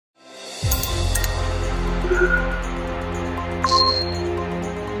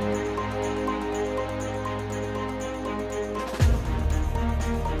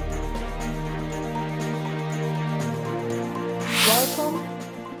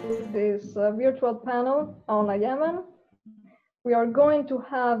this virtual panel on Yemen. We are going to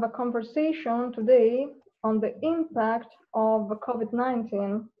have a conversation today on the impact of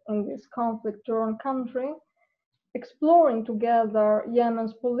COVID-19 in this conflict-torn country, exploring together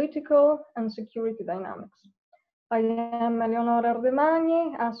Yemen's political and security dynamics. I am Eleonora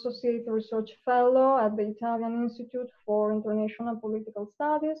Ardemagni, Associate Research Fellow at the Italian Institute for International Political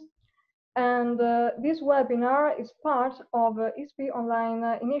Studies, and this webinar is part of ISPI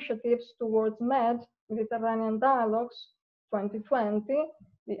online initiatives towards MED, Mediterranean Dialogues 2020,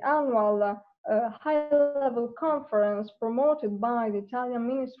 the annual high-level conference promoted by the Italian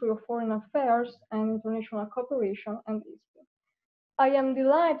Ministry of Foreign Affairs and International Cooperation and ISPI. I am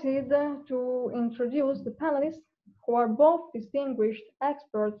delighted to introduce the panelists, who are both distinguished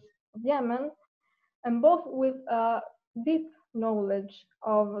experts of Yemen and both with deep knowledge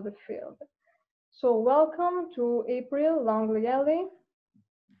of the field. So welcome to April Longley,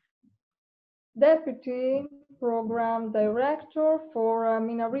 Deputy Program Director for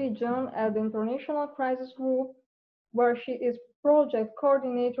MENA region at the International Crisis Group, where she is Project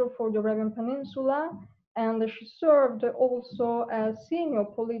Coordinator for the Arabian Peninsula, and she served also as Senior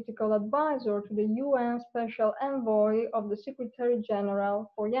Political Advisor to the UN Special Envoy of the Secretary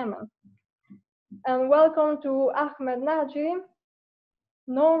General for Yemen. And welcome to Ahmed Nagi,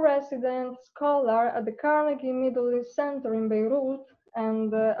 non-resident scholar at the Carnegie Middle East Center in Beirut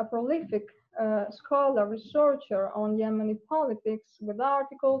and a prolific scholar researcher on Yemeni politics with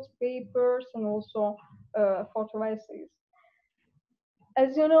articles, papers, and also photo essays.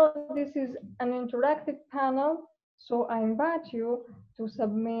 As you know, this is an interactive panel, so I invite you to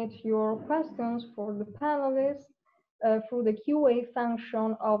submit your questions for the panelists through the QA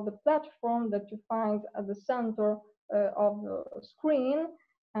function of the platform that you find at the center of the screen,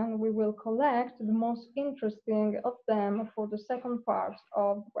 and we will collect the most interesting of them for the second part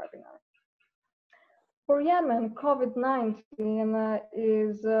of the webinar. For Yemen, COVID-19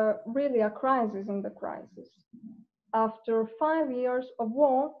 is really a crisis in the crisis. After 5 years of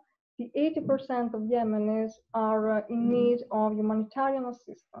war, the 80% of Yemenis are in need of humanitarian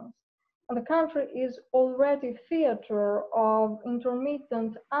assistance. And the country is already theater of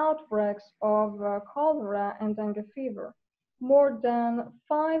intermittent outbreaks of cholera and dengue fever. More than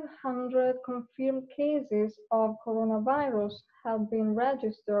 500 confirmed cases of coronavirus have been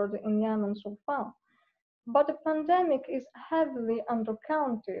registered in Yemen so far. But the pandemic is heavily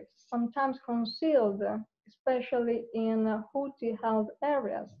undercounted, sometimes concealed, especially in Houthi-held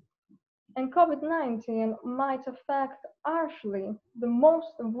areas. And COVID-19 might affect harshly the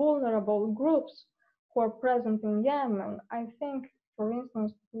most vulnerable groups who are present in Yemen. I think, for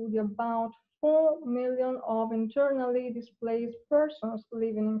instance, to the about 4 million of internally displaced persons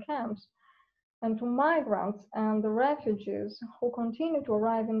living in camps, and to migrants and the refugees who continue to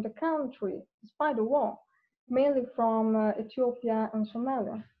arrive in the country despite the war, mainly from Ethiopia and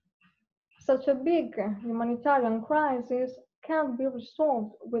Somalia. Such a big humanitarian crisis can't be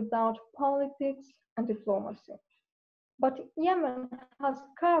resolved without politics and diplomacy. But Yemen has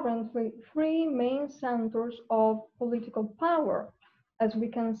currently 3 main centers of political power, as we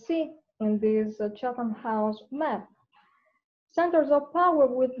can see in this Chatham House map. Centers of power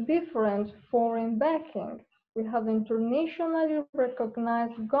with different foreign backing. We have the internationally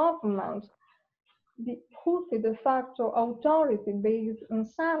recognized government, the Houthi de facto authority based in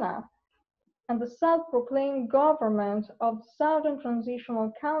Sana'a, and the self-proclaimed government of the Southern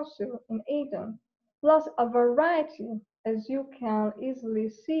Transitional Council in Aden, plus a variety, as you can easily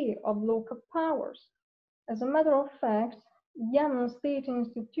see, of local powers. As a matter of fact, Yemen state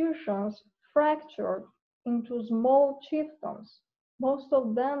institutions fractured into small chiefdoms, most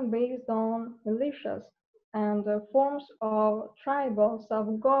of them based on militias and forms of tribal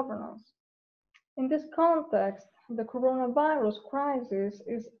self-governance. In this context, the coronavirus crisis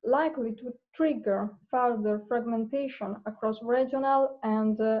is likely to trigger further fragmentation across regional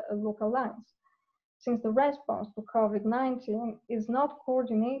and local lines, since the response to COVID-19 is not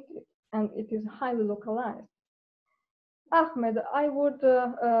coordinated and it is highly localized. Ahmed, I would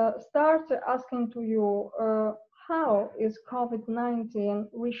start asking to you, how is COVID-19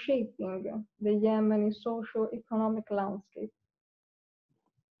 reshaping the Yemeni socio-economic landscape?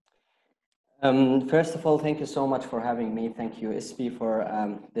 First of all, thank you so much for having me. Thank you, ISPI, for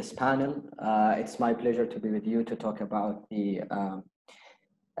this panel. It's my pleasure to be with you to talk about the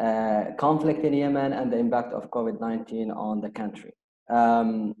conflict in Yemen and the impact of COVID-19 on the country.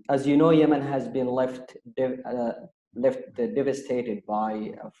 As you know, Yemen has been left devastated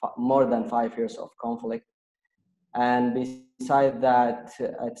by more than 5 years of conflict. And besides that,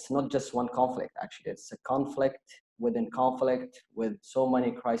 it's not just one conflict, actually. It's a conflict within conflict, with so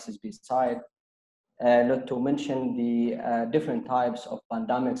many crises beside, not to mention the different types of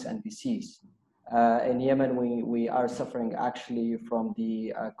pandemics and disease. In Yemen, we are suffering actually from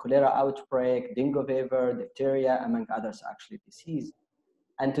the cholera outbreak, dengue fever, diphtheria, among others actually disease.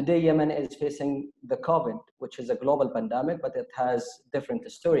 And today Yemen is facing the COVID, which is a global pandemic, but it has different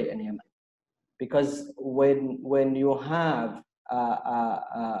story in Yemen. Because when you have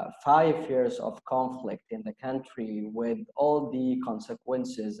 5 years of conflict in the country with all the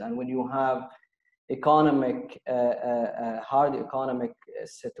consequences, and when you have hard economic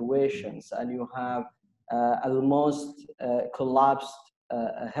situations, and you have almost collapsed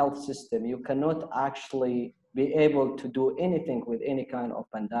health system, you cannot actually be able to do anything with any kind of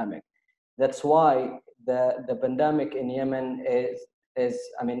pandemic. That's why the pandemic in Yemen is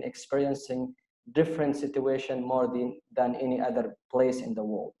experiencing different situation more than any other place in the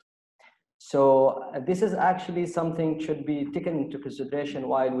world. So this is actually something should be taken into consideration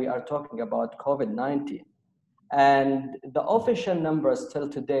while we are talking about COVID-19. And the official numbers till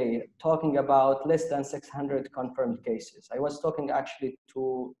today talking about less than 600 confirmed cases. I was talking actually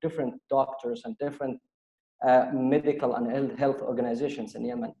to different doctors and different medical and health organizations in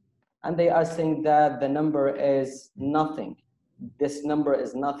Yemen. And they are saying that the number is nothing. This number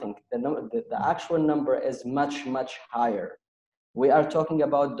is nothing. The actual number is much, much higher. We are talking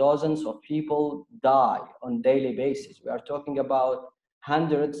about dozens of people die on daily basis. We are talking about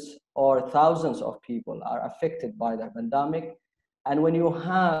hundreds or thousands of people are affected by the pandemic. And when you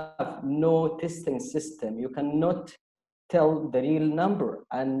have no testing system, you cannot tell the real number,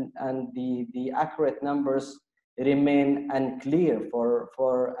 and the accurate numbers remain unclear for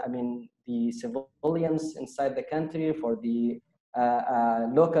the civilians inside the country, for the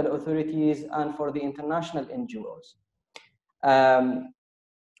local authorities, and for the international NGOs.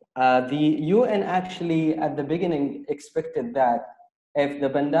 The UN actually at the beginning expected that if the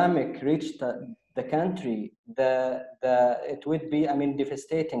pandemic reached the country, it would be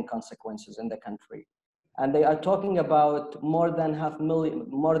devastating consequences in the country. And they are talking about more than half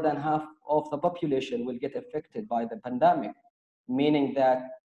of the population will get affected by the pandemic, meaning that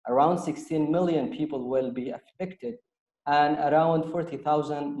around 16 million people will be affected, and around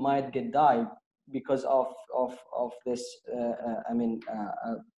 40,000 might get died because of this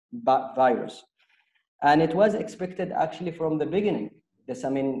virus. And it was expected actually from the beginning, this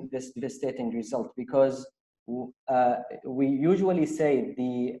devastating result, because we usually say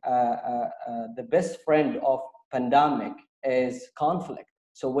the best friend of pandemic is conflict.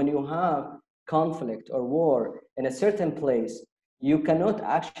 So when you have conflict or war in a certain place, you cannot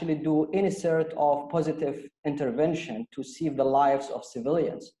actually do any sort of positive intervention to save the lives of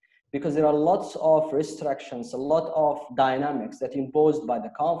civilians, because there are lots of restrictions, a lot of dynamics that imposed by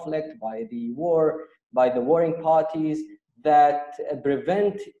the conflict, by the war, by the warring parties, that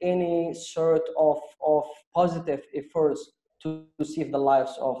prevent any sort of positive efforts to save the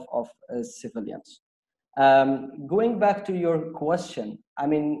lives of civilians. Going back to your question,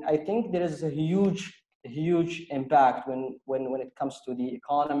 I think there is a huge impact when it comes to the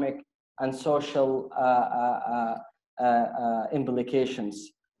economic and social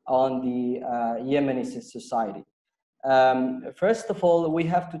implications on the Yemeni society. First of all, we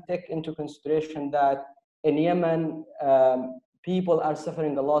have to take into consideration that in Yemen, people are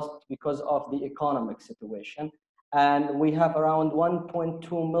suffering a lot because of the economic situation. And we have around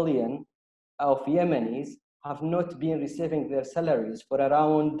 1.2 million of Yemenis have not been receiving their salaries for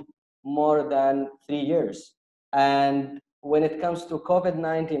around more than 3 years. And when it comes to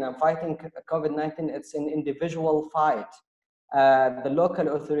COVID-19 and fighting COVID-19, it's an individual fight. The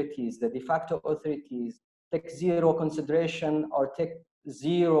local authorities, the de facto authorities, take zero consideration or take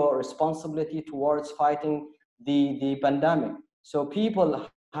zero responsibility towards fighting the pandemic. So people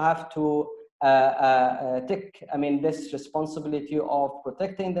have to take this responsibility of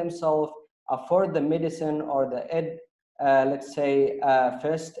protecting themselves, afford the medicine or the let's say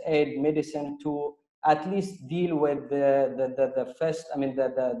first aid medicine to at least deal with the first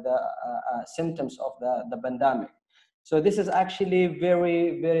symptoms of the pandemic. So this is actually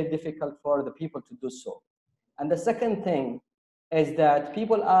very difficult for the people to do so. And the second thing is that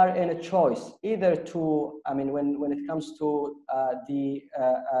people are in a choice either to, when it comes to the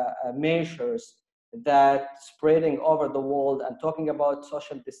measures that spreading over the world and talking about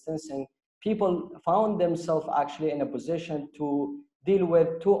social distancing, people found themselves actually in a position to deal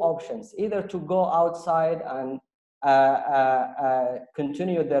with two options, either to go outside and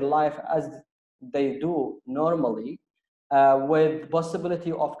continue their life as they do normally, with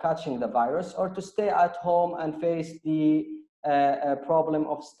possibility of catching the virus, or to stay at home and face the problem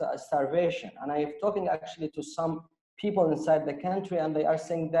of starvation. And I'm talking actually to some people inside the country, and they are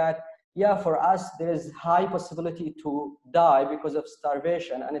saying that, yeah, for us, there is high possibility to die because of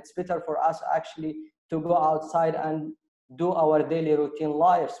starvation, and it's better for us actually to go outside and do our daily routine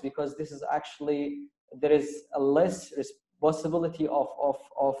lives, because this is actually, there is a less possibility of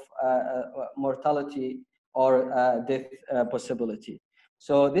mortality or death possibility.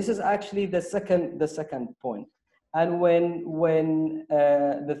 So this is actually the second point. And when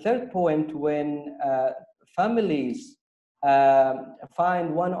the third point, when families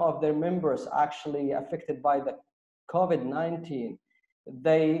find one of their members actually affected by the COVID-19,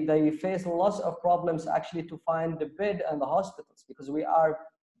 they face lots of problems actually to find the bed in the hospitals, because we are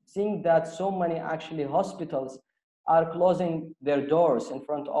seeing that so many actually hospitals are closing their doors in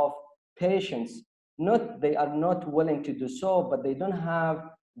front of patients. Not, they are not willing to do so, but they don't have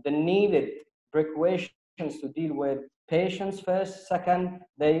the needed precautions to deal with patients first. Second,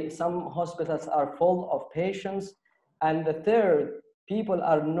 some hospitals are full of patients. And the third, people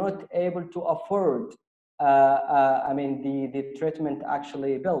are not able to afford the treatment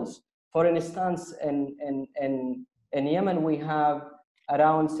actually bills. For instance, in Yemen, we have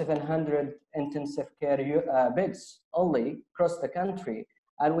around 700 intensive care beds only across the country,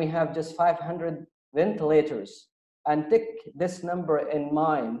 and we have just 500 ventilators. And take this number in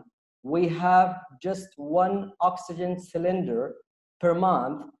mind, we have just one oxygen cylinder per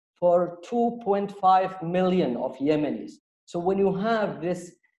month for 2.5 million of Yemenis. So when you have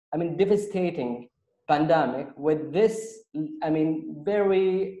this, devastating pandemic with this,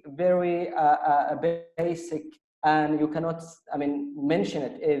 very, very basic, and you cannot, mention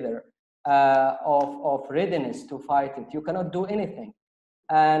it either, of readiness to fight it. You cannot do anything.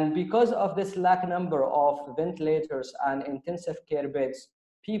 And because of this lack number of ventilators and intensive care beds,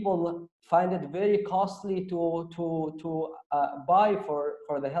 people find it very costly to buy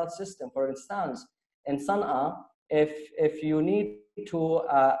for the health system. For instance, in Sana'a, if you need to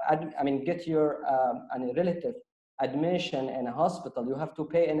get your relative admission in a hospital, you have to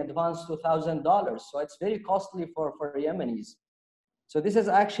pay in advance $2,000. So it's very costly for Yemenis. So this is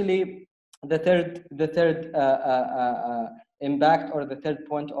actually the third impact, or the third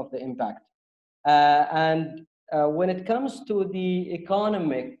point of the impact. And when it comes to the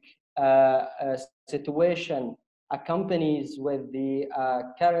economic situation accompanies with the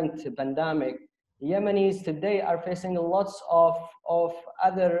current pandemic, Yemenis today are facing lots of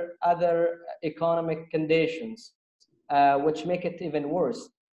other economic conditions, which make it even worse.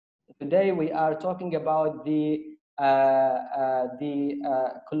 Today we are talking about the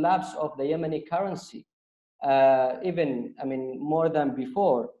collapse of the Yemeni currency, even more than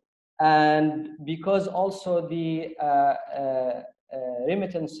before, and because also the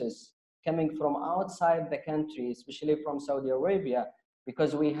remittances coming from outside the country, especially from Saudi Arabia,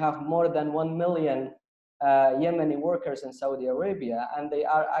 because we have more than 1 million Yemeni workers in Saudi Arabia, and they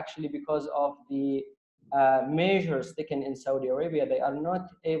are actually, because of the measures taken in Saudi Arabia, they are not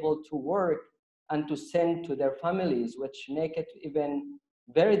able to work and to send to their families, which make it even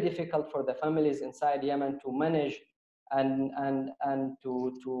very difficult for the families inside Yemen to manage and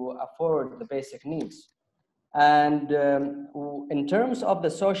to afford the basic needs. And in terms of the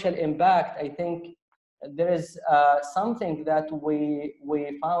social impact, I think there is something that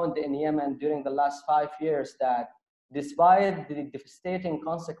we found in Yemen during the last 5 years, that despite the devastating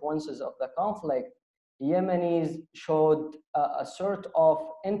consequences of the conflict, Yemenis showed a sort of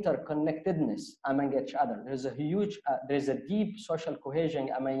interconnectedness among each other. There's a huge, there's a deep social cohesion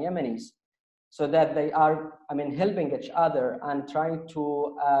among Yemenis, so that they are, helping each other and trying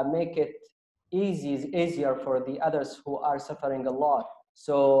to make it easier for the others who are suffering a lot.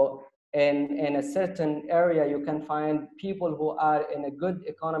 So in a certain area, you can find people who are in a good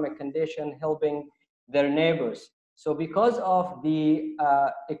economic condition helping their neighbors. So because of the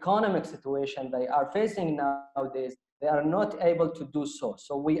economic situation they are facing nowadays, they are not able to do so.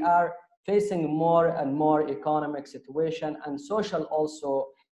 So we are facing more and more economic situation and social also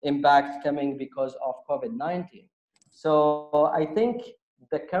impact coming because of COVID-19. So I think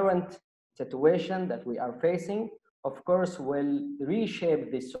the current situation that we are facing, of course, will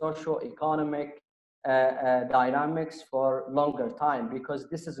reshape the socio-economic dynamics for longer time, because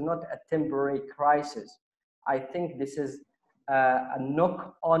this is not a temporary crisis. I think this is a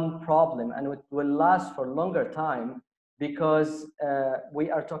knock-on problem, and it will last for longer time, because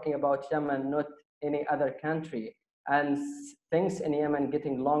we are talking about Yemen, not any other country, and things in Yemen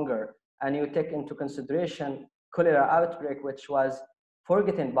getting longer. And you take into consideration cholera outbreak, which was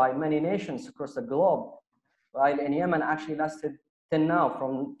forgotten by many nations across the globe, while in Yemen actually lasted till now.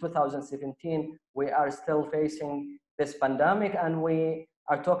 From 2017, we are still facing this pandemic, and we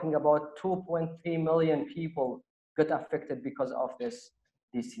are talking about 2.3 million people got affected because of this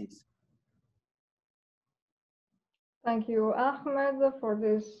disease. Thank you, Ahmed, for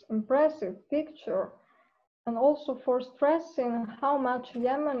this impressive picture and also for stressing how much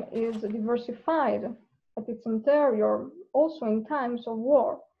Yemen is diversified at its interior, also in times of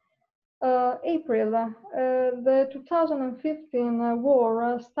war. April, the 2015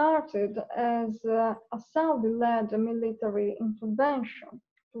 war started as a Saudi-led military intervention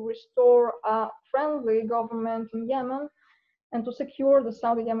to restore a friendly government in Yemen and to secure the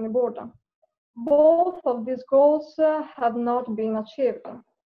Saudi-Yemeni border. Both of these goals have not been achieved,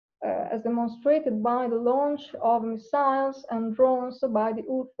 as demonstrated by the launch of missiles and drones by the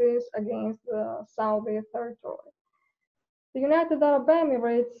Houthis against the Saudi territory. The United Arab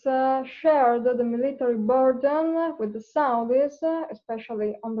Emirates shared the military burden with the Saudis,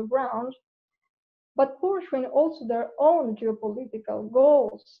 especially on the ground, but pursuing also their own geopolitical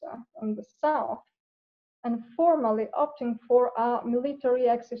goals in the south and formally opting for a military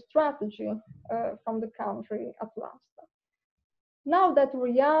exit strategy from the country at last. Now that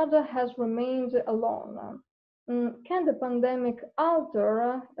Riyadh has remained alone, can the pandemic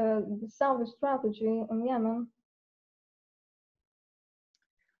alter the Saudi strategy in Yemen?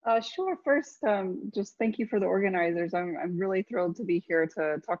 Sure. First, just thank you for the organizers. I'm really thrilled to be here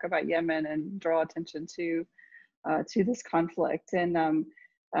to talk about Yemen and draw attention to this conflict. And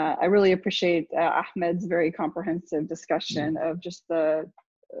I really appreciate Ahmed's very comprehensive discussion of just the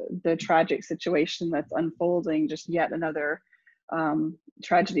tragic situation that's unfolding, just yet another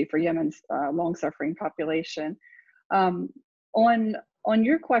tragedy for Yemen's long-suffering population. On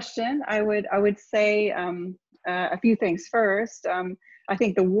your question, I would say a few things. First, I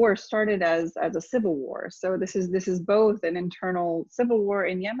think the war started as a civil war. So this is both an internal civil war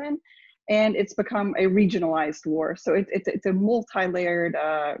in Yemen, and it's become a regionalized war. So it's a multi-layered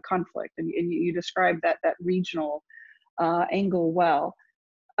conflict, and you described that regional angle well.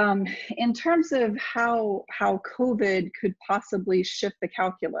 In terms of how COVID could possibly shift the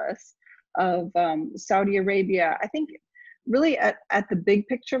calculus of Saudi Arabia, I think really at the big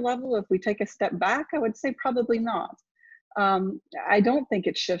picture level, if we take a step back, I would say probably not. I don't think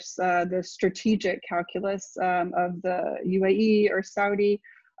it shifts the strategic calculus of the UAE or Saudi,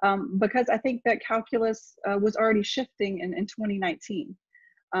 because I think that calculus was already shifting in 2019.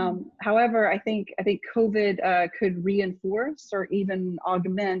 However, I think COVID could reinforce or even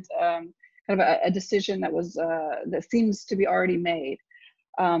augment kind of a decision that seems to be already made.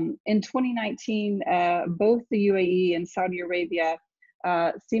 In 2019, both the UAE and Saudi Arabia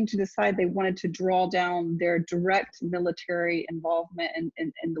seemed to decide they wanted to draw down their direct military involvement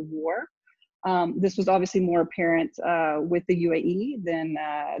in the war. This was obviously more apparent with the UAE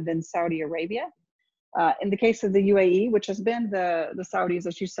than Saudi Arabia. In the case of the UAE, which has been the Saudis,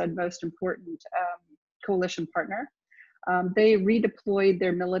 as you said, most important coalition partner, they redeployed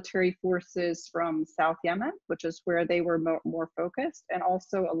their military forces from South Yemen, which is where they were more focused, and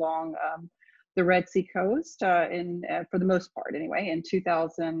also along the Red Sea coast, for the most part anyway, in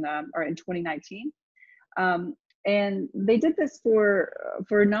 2019. And they did this for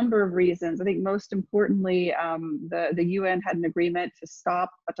a number of reasons. I think most importantly, the UN had an agreement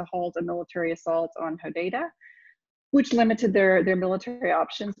to halt a military assault on Hodeidah, which limited their military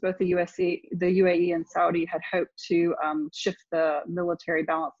options. Both the UAE and Saudi had hoped to shift the military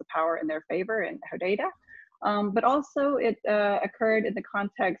balance of power in their favor in Hodeidah. But also it occurred in the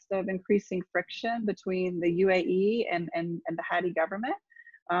context of increasing friction between the UAE and the Hadi government.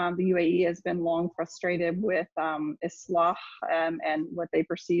 The UAE has been long frustrated with Islah and what they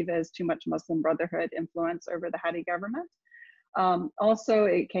perceive as too much Muslim Brotherhood influence over the Hadi government. Also,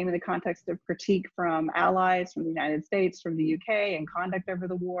 it came in the context of critique from allies, from the United States, from the UK, and conduct over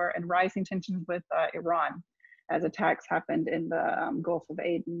the war, and rising tensions with Iran as attacks happened in the Gulf of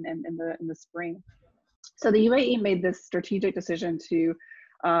Aden and in the spring. So the UAE made this strategic decision to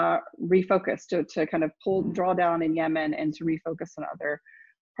refocus, to kind of draw down in Yemen and to refocus on other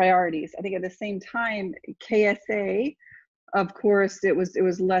priorities. I think at the same time, KSA, of course, it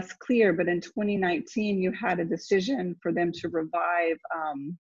was less clear, but in 2019, you had a decision for them to revive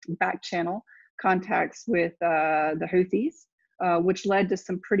back channel contacts with the Houthis, which led to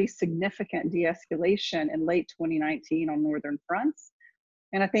some pretty significant de-escalation in late 2019 on northern fronts.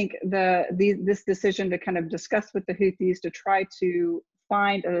 And I think this decision to kind of discuss with the Houthis to try to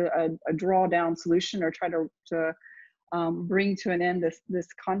find a drawdown solution or try to bring to an end this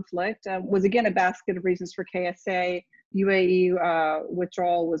conflict was again a basket of reasons for KSA. UAE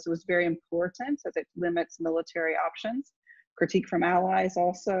withdrawal was very important as it limits military options. Critique from allies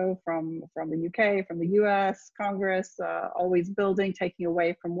also, from the UK, from the US, Congress, always building, taking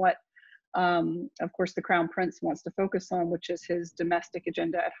away from what of course, the Crown Prince wants to focus on, which is his domestic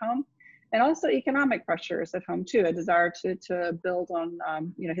agenda at home, and also economic pressures at home too, a desire to build on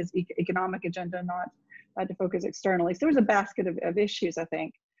his economic agenda, not to focus externally. So there was a basket of issues, I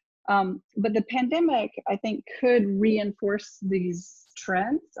think. But the pandemic, I think, could reinforce these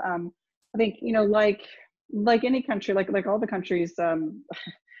trends. I think, like any country, like all the countries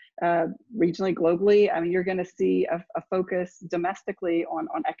regionally, globally, I mean, you're going to see a focus domestically on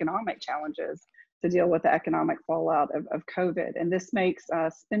economic challenges to deal with the economic fallout of COVID. And this makes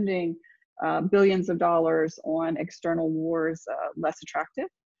spending billions of dollars on external wars less attractive.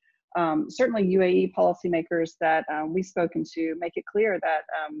 Certainly UAE policymakers that we've spoken to make it clear that,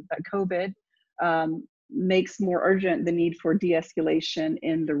 that COVID makes more urgent the need for de-escalation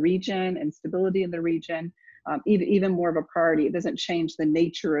in the region and stability in the region, even more of a priority. It doesn't change the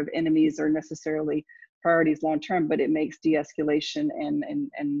nature of enemies or necessarily priorities long-term, but it makes de-escalation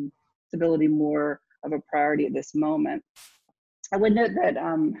and stability more of a priority at this moment. I would note that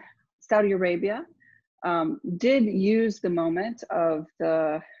Saudi Arabia did use the moment of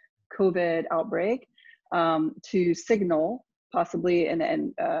the COVID outbreak to signal possibly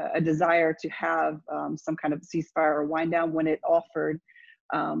a desire to have some kind of ceasefire or wind down when it offered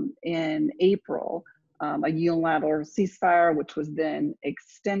in April a unilateral ceasefire, which was then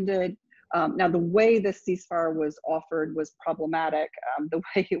extended. Now, the way the ceasefire was offered was problematic. The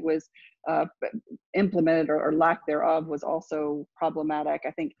way it was implemented or lack thereof was also problematic.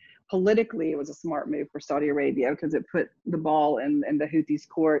 I think politically it was a smart move for Saudi Arabia because it put the ball in the Houthis'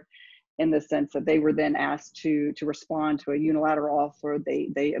 court, in the sense that they were then asked to respond to a unilateral offer.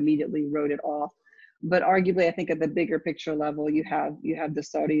 They immediately wrote it off. But arguably, I think at the bigger picture level, you have the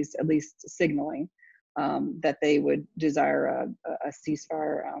Saudis at least signaling that they would desire a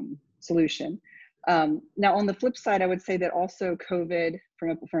ceasefire solution. Now, on the flip side, I would say that also COVID,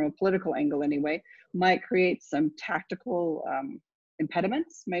 from a political angle anyway, might create some tactical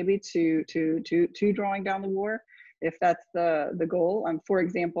impediments, maybe to drawing down the war, if that's the goal. For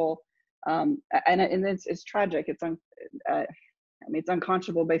example, and it's tragic. It's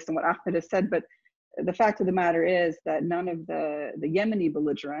unconscionable based on what Ahmed has said, but the fact of the matter is that none of the Yemeni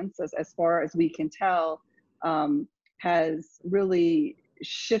belligerents, as far as we can tell, has really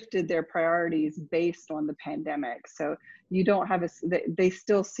shifted their priorities based on the pandemic. So you don't have they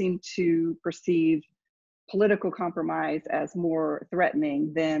still seem to perceive political compromise as more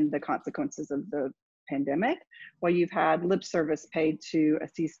threatening than the consequences of the pandemic. While you've had lip service paid to a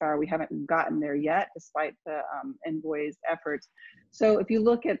ceasefire, we haven't gotten there yet, despite the envoy's efforts. So if you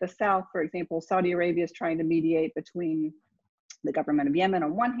look at the South, for example, Saudi Arabia is trying to mediate between the government of Yemen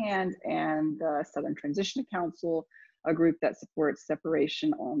on one hand and the Southern Transition Council, a group that supports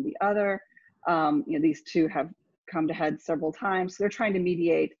separation, on the other. These two have come to head several times. So they're trying to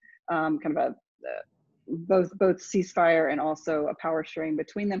mediate kind of both ceasefire and also a power sharing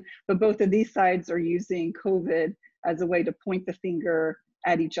between them. But both of these sides are using COVID as a way to point the finger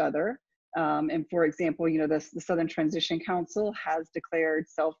at each other. And for example, the Southern Transition Council has declared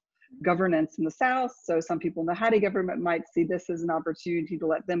self-governance in the South. So some people in the Hadi government might see this as an opportunity to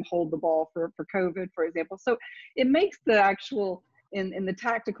let them hold the ball for COVID, for example. So it makes the actual, in the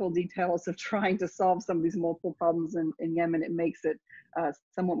tactical details of trying to solve some of these multiple problems in Yemen, it makes it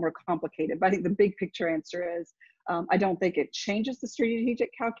somewhat more complicated. But I think the big picture answer is, I don't think it changes the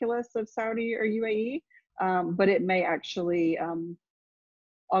strategic calculus of Saudi or UAE, but it may actually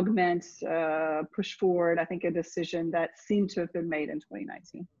augment, push forward, I think, a decision that seemed to have been made in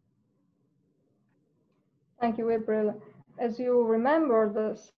 2019. Thank you, April. As you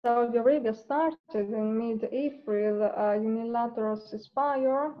remember, Saudi Arabia started in mid-April a unilateral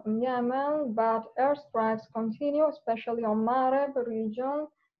ceasefire in Yemen, but airstrikes continue, especially on Mareb region,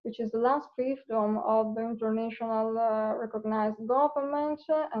 which is the last fiefdom of the international recognized government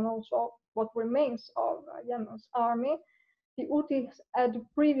and also what remains of Yemen's army. The Houthis had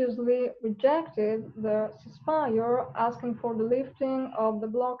previously rejected the ceasefire, asking for the lifting of the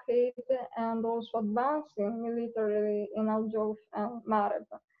blockade and also advancing militarily in Al-Jawf and Mareb.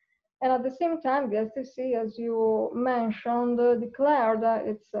 And at the same time, the STC, as you mentioned, declared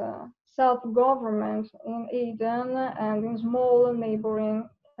its self-government in Aden and in small neighboring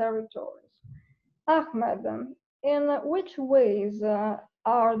territories. Ahmed, in which ways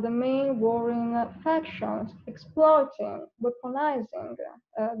are the main warring factions exploiting, weaponizing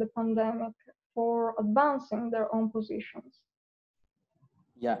the pandemic for advancing their own positions?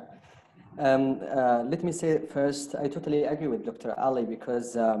 Yeah. Let me say first, I totally agree with Dr. Ali,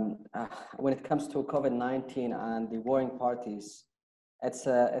 because when it comes to COVID-19 and the warring parties,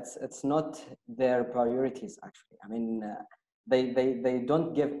 it's not their priorities, actually. I mean, they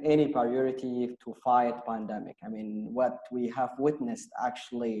don't give any priority to fight pandemic. I mean, what we have witnessed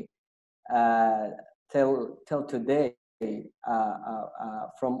actually till today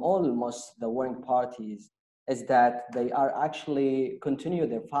from almost the warring parties is that they are actually continue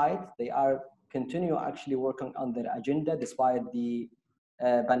their fight. They are continue actually working on their agenda despite the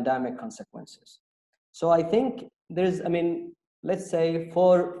pandemic consequences. So I think there's, I mean, let's say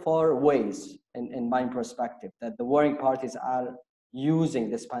four ways in my perspective that the warring parties are using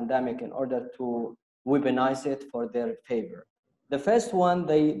this pandemic in order to weaponize it for their favor. The first one,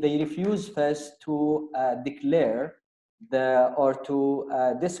 they refuse first to declare or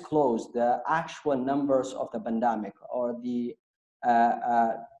to disclose the actual numbers of the pandemic or the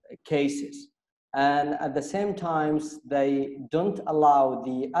cases. And at the same time, they don't allow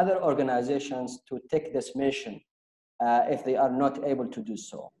the other organizations to take this mission if they are not able to do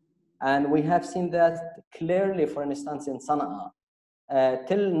so. And we have seen that clearly, for instance, in Sana'a.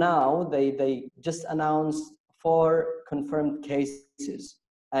 Till now, they just announced 4 confirmed cases.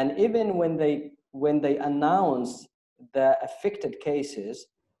 And even when they announced the affected cases,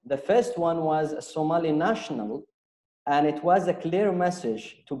 the first one was a Somali national, and it was a clear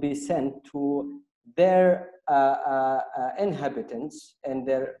message to be sent to their inhabitants in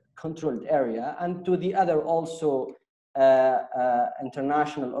their controlled area and to the other also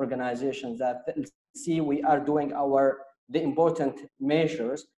international organizations that see we are doing the important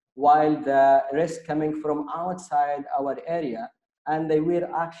measures while the risk coming from outside our area, and they were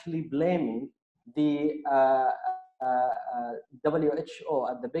actually blaming the WHO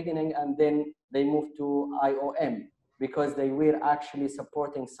at the beginning, and then they moved to IOM because they were actually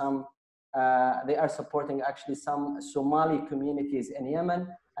supporting some they are supporting actually some Somali communities in Yemen,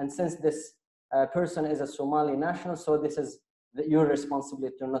 and since this person is a Somali national, so this is your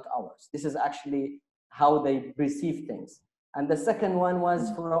responsibility, not ours. This is actually how they perceive things. And the second one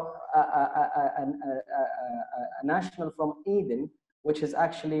was from a national from Eden, which is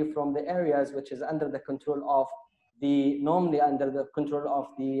actually from the areas which is under the control of normally under the control of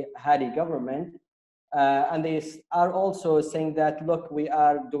the Hadi government. And they are also saying that, look, we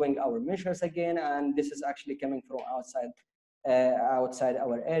are doing our measures again, and this is actually coming from outside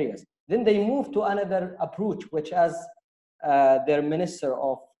our areas. Then they move to another approach, which as their minister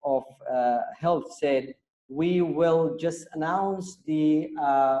of health said, we will just announce the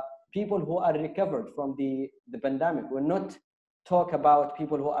people who are recovered from the pandemic. We'll not talk about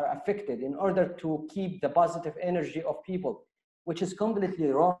people who are affected in order to keep the positive energy of people, which is completely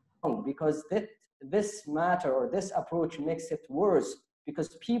wrong, because this matter or this approach makes it worse,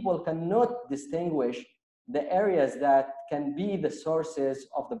 because people cannot distinguish the areas that can be the sources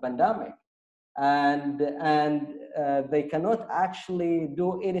of the pandemic, and they cannot actually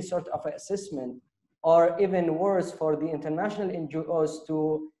do any sort of assessment, or even worse, for the international NGOs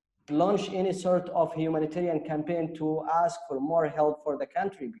to launch any sort of humanitarian campaign to ask for more help for the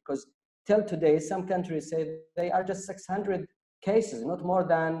country, because till today some countries say they are just 600 cases, not more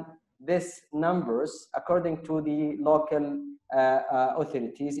than these numbers, according to the local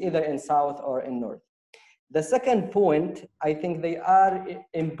authorities, either in south or in north. The second point, I think they are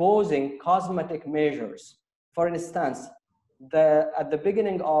imposing cosmetic measures. For instance, at the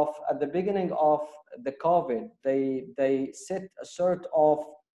beginning of the COVID, they set a sort of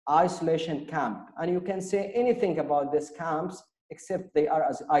isolation camp, and you can say anything about these camps except they are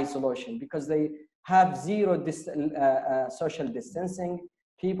as isolation, because they have zero social distancing.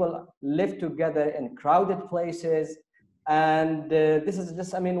 People live together in crowded places, and this is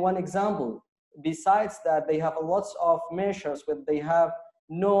just, I mean, one example. Besides that, they have lots of measures, but they have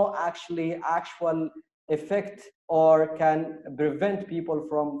no actual effect or can prevent people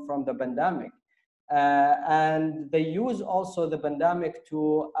from the pandemic. And they use also the pandemic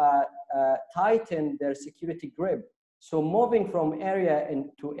to tighten their security grip. So moving from area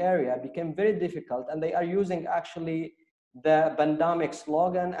into area became very difficult, and they are using actually the pandemic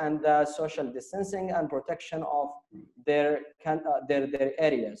slogan and the social distancing and protection of their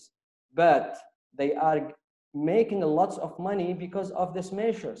areas. But they are making lots of money because of this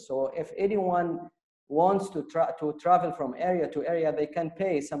measure. So if anyone wants to travel from area to area, they can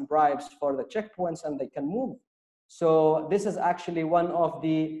pay some bribes for the checkpoints and they can move. So this is actually one of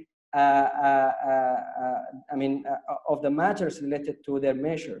the of the matters related to their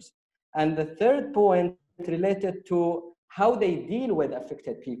measures. And the third point related to how they deal with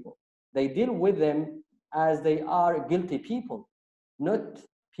affected people. They deal with them as they are guilty people, not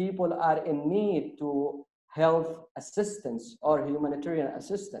people are in need to health assistance or humanitarian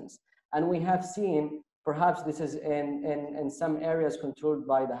assistance. And we have seen, perhaps this is in some areas controlled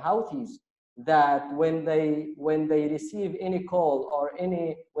by the Houthis, that when they receive any call or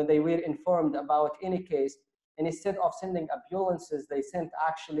when they were informed about any case, and instead of sending ambulances, they sent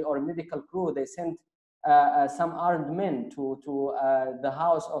actually, or medical crew, they sent some armed men to the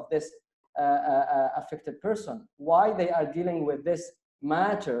house of this affected person. Why they are dealing with this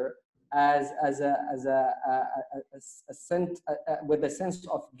matter with a sense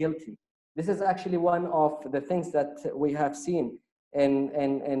of guilty? This is actually one of the things that we have seen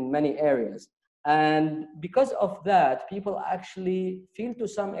in many areas. And because of that, people actually feel to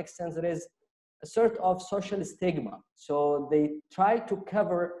some extent there is a sort of social stigma. So they try to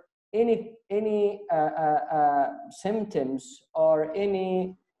cover any symptoms or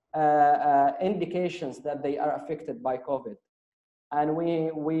any indications that they are affected by COVID. And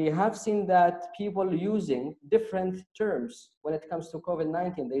we have seen that people using different terms when it comes to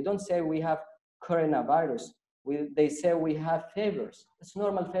COVID-19. They don't say we have coronavirus. They say we have fevers. It's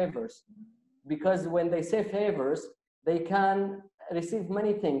normal fevers. Because when they say favors, they can receive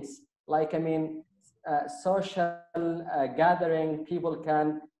many things. Like, I mean, social gathering, people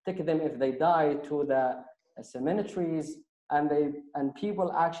can take them if they die to the cemeteries, and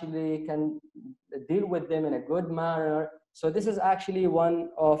people actually can deal with them in a good manner. So this is actually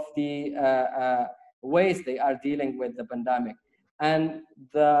one of the ways they are dealing with the pandemic. And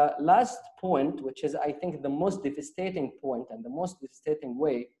the last point, which is I think the most devastating point and the most devastating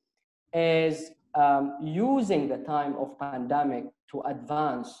way, is using the time of pandemic to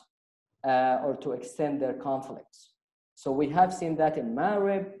advance or to extend their conflicts. So we have seen that in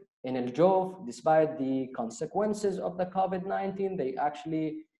Marib, in El Jof, despite the consequences of the COVID-19, they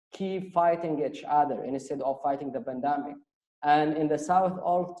actually keep fighting each other instead of fighting the pandemic. And in the south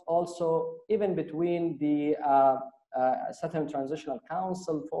also, even between the Southern Transitional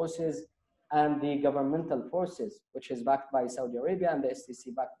Council forces and the governmental forces, which is backed by Saudi Arabia, and the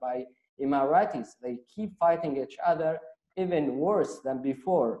STC backed by Emiratis, they keep fighting each other even worse than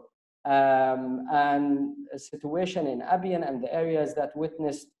before. And a situation in Abiyan and the areas that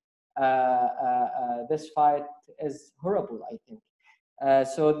witnessed this fight is horrible, I think.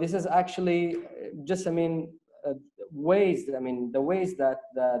 So this is actually just, I mean, the ways that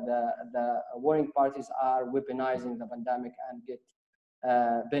the warring parties are weaponizing the pandemic and get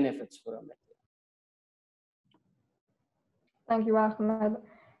benefits from it. Thank you, Ahmed.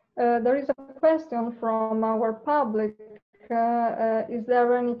 There is a question from our public. Is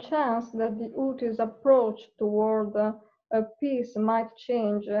there any chance that the Houthis' approach toward peace might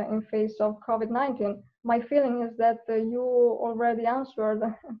change in face of COVID-19? My feeling is that you already answered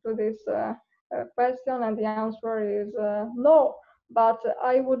to this question, and the answer is no. But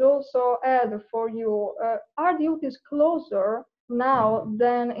I would also add for you, are the Houthis closer now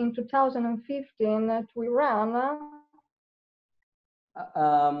than in 2015 to Iran?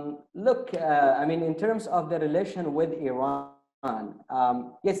 Look, I mean, in terms of the relation with Iran,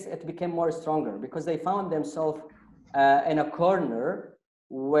 yes, it became more stronger because they found themselves in a corner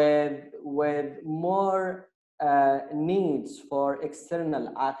with more needs for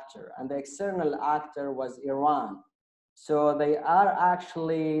external actor, and the external actor was Iran. So they are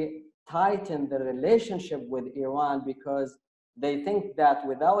actually tighten the relationship with Iran because they think that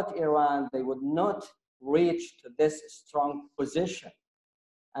without Iran, they would not reach to this strong position.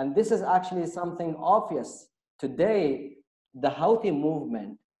 And this is actually something obvious. Today, the Houthi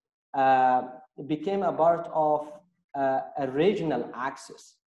movement became a part of a regional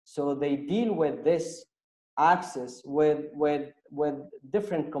axis. So they deal with this axis with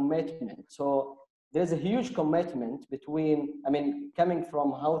different commitments. So there's a huge commitment between, I mean, coming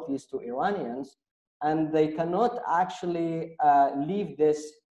from Houthis to Iranians, and they cannot actually leave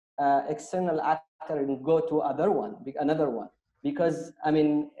this external actor and go to another one. Because, I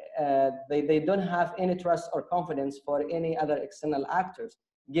mean, they don't have any trust or confidence for any other external actors,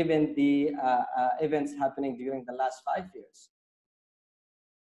 given the events happening during the last 5 years.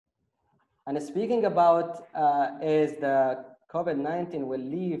 And speaking about is the COVID-19 will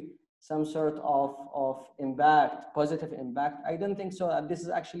leave some sort of impact, positive impact, I don't think so. This is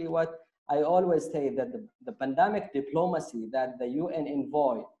actually what I always say, that the pandemic diplomacy that the UN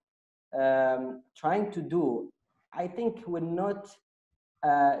envoy trying to do, I think will not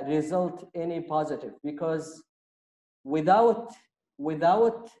result any positive, because without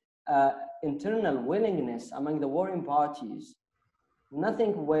internal willingness among the warring parties,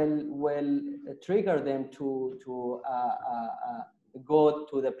 nothing will trigger them to go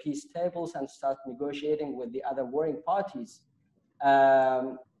to the peace tables and start negotiating with the other warring parties.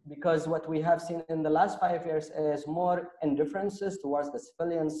 Because what we have seen in the last 5 years is more indifferences towards the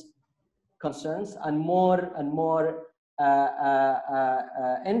civilians' concerns and more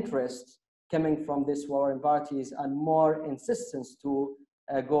interest coming from these warring parties and more insistence to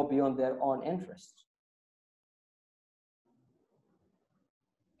go beyond their own interests.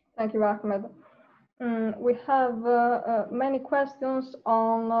 Thank you, Ahmed. We have many questions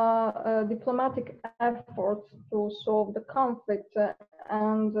on diplomatic efforts to solve the conflict.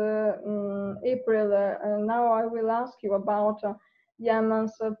 And April, now I will ask you about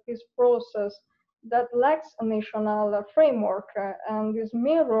Yemen's peace process that lacks a national framework, and this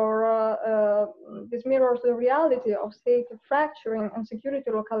mirrors the reality of state fracturing and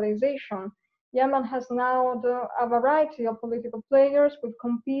security localization. Yemen has now a variety of political players with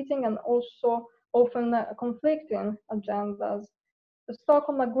competing and also often conflicting agendas. The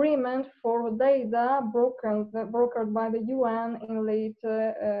Stockholm Agreement for Hodeidah, brokered by the UN in late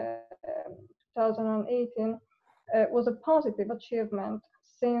 2018, was a positive achievement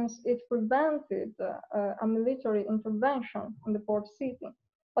since it prevented a military intervention in the port city.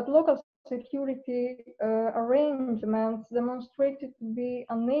 But local security arrangements demonstrated to be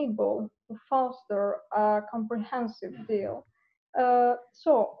unable to foster a comprehensive deal.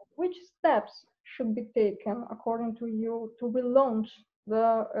 So, which steps should be taken, according to you, to relaunch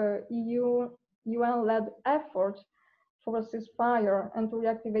the EU-UN-led efforts for a ceasefire and to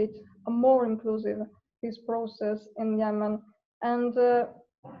reactivate a more inclusive peace process in Yemen? And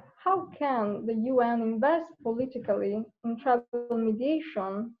how can the UN invest politically in tribal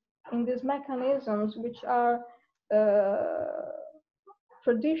mediation in these mechanisms which are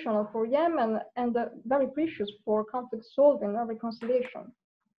traditional for Yemen and very precious for conflict solving and reconciliation?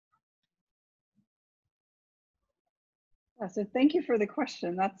 So thank you for the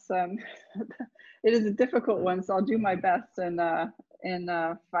question. That's it is a difficult one, so I'll do my best in 5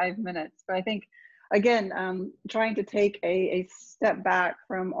 minutes. But I think, again, trying to take a step back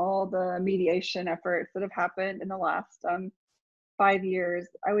from all the mediation efforts that have happened in the last 5 years,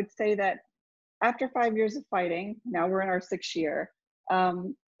 I would say that after 5 years of fighting, now we're in our 6th year,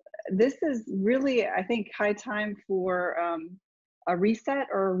 this is really, I think, high time for a reset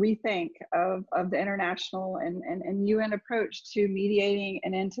or a rethink of the international and UN approach to mediating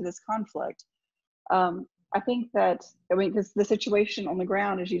an end to this conflict. I think that, because the situation on the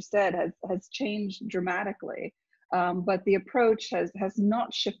ground, as you said, has changed dramatically, but the approach has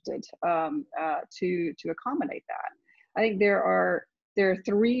not shifted to accommodate that. I think there are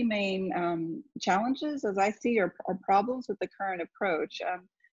 3 main challenges, as I see, or problems with the current approach.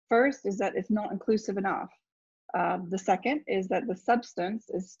 First is that it's not inclusive enough. The second is that the substance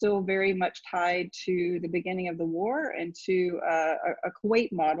is still very much tied to the beginning of the war and to a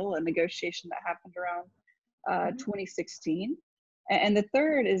Kuwait model, a negotiation that happened around 2016. And the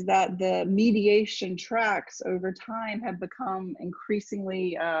third is that the mediation tracks over time have become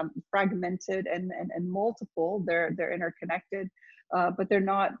increasingly fragmented and multiple. They're interconnected, but they're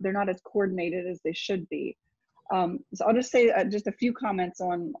not as coordinated as they should be. So I'll just say just a few comments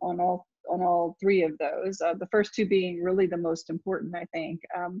on all 3 of those. The first 2 being really the most important, I think.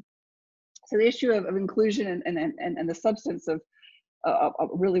 So the issue of inclusion and the substance of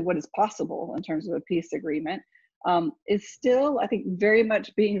really what is possible in terms of a peace agreement is still, I think, very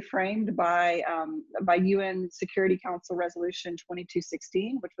much being framed by UN Security Council Resolution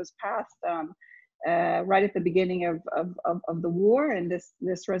 2216, which was passed right at the beginning of the war. And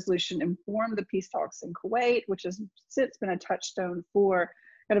this resolution informed the peace talks in Kuwait, which has since been a touchstone for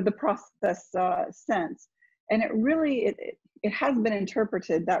kind of the process since. And it really, it has been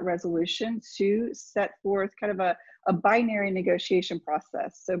interpreted, that resolution, to set forth kind of a binary negotiation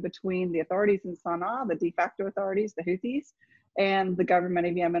process. So between the authorities in Sana'a, the de facto authorities, the Houthis, and the government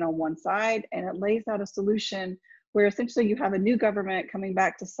of Yemen on one side. And it lays out a solution where essentially you have a new government coming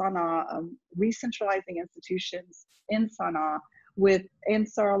back to Sana'a, re-centralizing institutions in Sana'a, with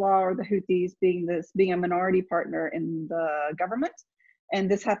Ansar Allah, or the Houthis, being a minority partner in the government. And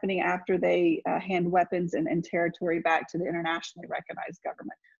this happening after they hand weapons and territory back to the internationally recognized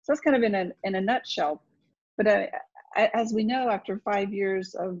government. So that's kind of in a nutshell. But as we know, after 5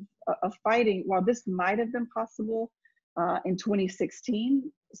 years of fighting, while this might have been possible in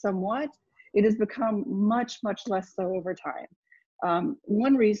 2016 somewhat, it has become much, much less so over time.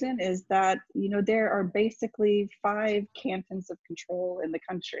 One reason is that, there are basically 5 cantons of control in the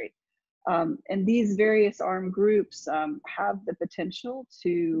country. And these various armed groups have the potential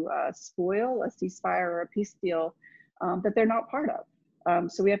to spoil a ceasefire or a peace deal that they're not part of.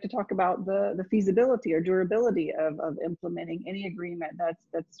 So we have to talk about the feasibility or durability of implementing any agreement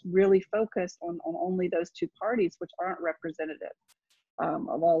that's really focused on only those 2 parties, which aren't representative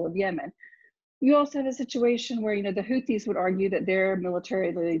of all of Yemen. You also have a situation where, the Houthis would argue that they're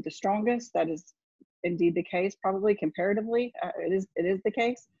militarily the strongest. That is indeed the case, probably comparatively. It is the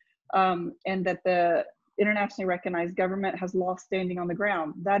case. and that the internationally recognized government has lost standing on the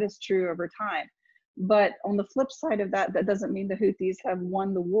ground. That is true over time. But on the flip side of that, that doesn't mean the Houthis have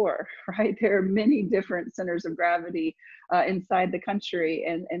won the war, right? There are many different centers of gravity inside the country,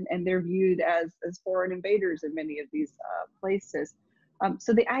 and they're viewed as foreign invaders in many of these places.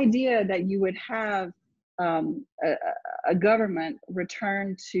 So the idea that you would have a government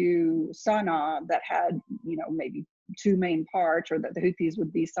return to Sana'a that had, you know, maybe two main parts, or that the Houthis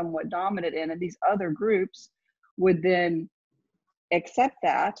would be somewhat dominant in, and these other groups would then accept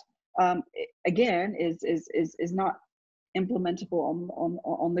that, again, is not implementable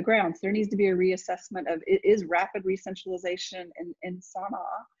on the ground. So there needs to be a reassessment of, is rapid re-centralization in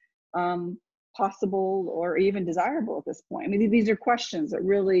Sana'a possible or even desirable at this point? I mean, these are questions that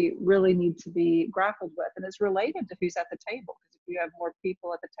really need to be grappled with, and it's related to who's at the table. Because if you have more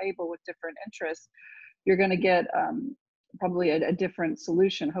people at the table with different interests, you're going to get probably a different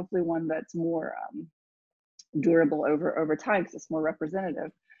solution. Hopefully, one that's more durable over time, because it's more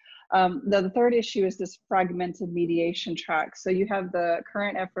representative. The third issue is this fragmented mediation track. So you have the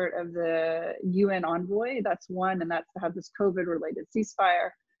current effort of the UN envoy, that's one, and that's to have this COVID-related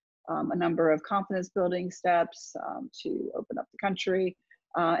ceasefire, a number of confidence building steps to open up the country,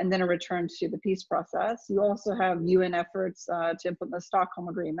 and then a return to the peace process. You also have UN efforts to implement the Stockholm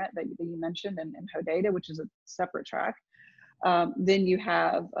Agreement that you mentioned, and Hodeidah, which is a separate track. Then you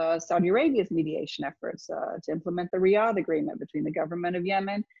have Saudi Arabia's mediation efforts to implement the Riyadh Agreement between the government of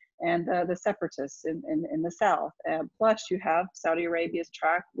Yemen and the separatists in the south. Plus you have Saudi Arabia's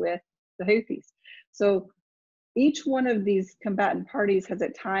track with the Houthis. So each one of these combatant parties has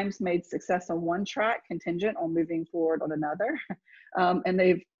at times made success on one track contingent on moving forward on another. And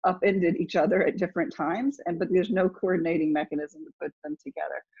they've upended each other at different times, but there's no coordinating mechanism to put them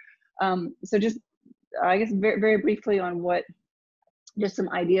together. So just, I guess, very briefly on what, just some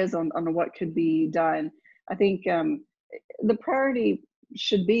ideas on what could be done. I think the priority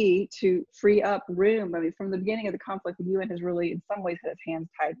should be to free up room. I mean, from the beginning of the conflict, the UN has really, in some ways, had its hands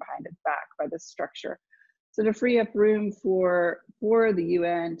tied behind its back by this structure. So to free up room for the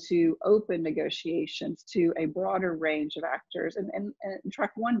UN to open negotiations to a broader range of actors, and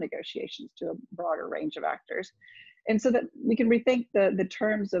track one negotiations to a broader range of actors. And so that we can rethink the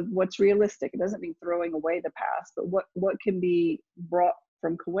terms of what's realistic. It doesn't mean throwing away the past, but what can be brought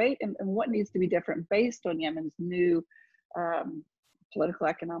from Kuwait, and what needs to be different based on Yemen's new political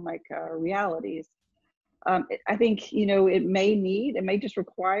economic realities. I think, you know, it may just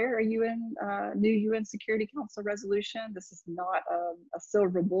require a new UN Security Council resolution. This is not a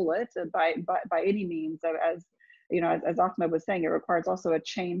silver bullet by any means. As you know, as Ahmed was saying, it requires also a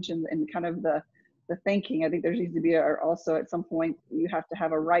change in kind of the thinking. I think there needs to be also at some point, you have to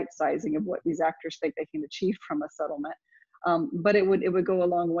have a right sizing of what these actors think they can achieve from a settlement. But it would go a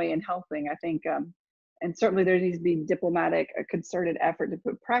long way in helping, I think. And certainly there needs to be diplomatic, a concerted effort to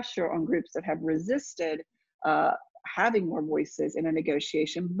put pressure on groups that have resisted having more voices in a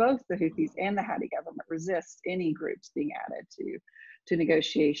negotiation. Both the Houthis and the Hadi government resist any groups being added to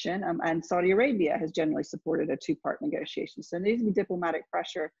negotiation. And Saudi Arabia has generally supported a two-part negotiation. So there needs to be diplomatic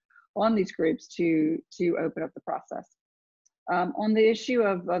pressure on these groups to open up the process. On the issue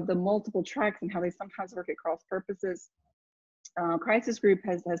of the multiple tracks and how they sometimes work at cross purposes, Crisis Group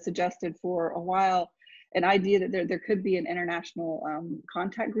has suggested for a while an idea that there could be an international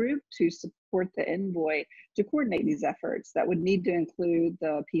contact group to support the envoy to coordinate these efforts. That would need to include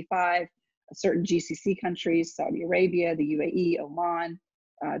the P5, certain GCC countries, Saudi Arabia, the UAE, Oman,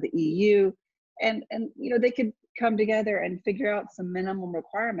 the EU, and you know, they could come together and figure out some minimum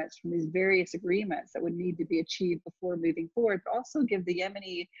requirements from these various agreements that would need to be achieved before moving forward, but also give the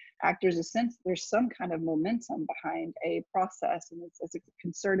Yemeni actors a sense there's some kind of momentum behind a process, and it's a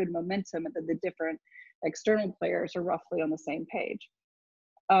concerted momentum, and that the different external players are roughly on the same page.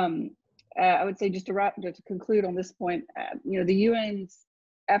 I would say, just to conclude on this point, you know, the UN's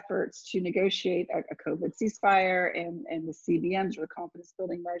efforts to negotiate a COVID ceasefire and the CBMs, or the confidence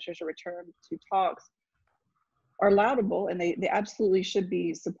building measures, or return to talks, are laudable, and they absolutely should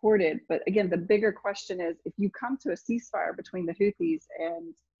be supported. But again, the bigger question is, if you come to a ceasefire between the Houthis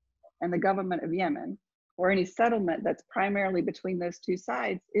and the government of Yemen, or any settlement that's primarily between those two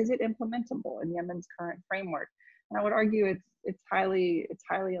sides, is it implementable in Yemen's current framework? And I would argue it's highly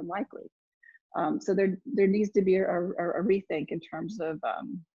unlikely. So there needs to be a rethink in terms of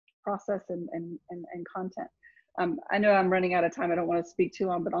process and content. I know I'm running out of time. I don't want to speak too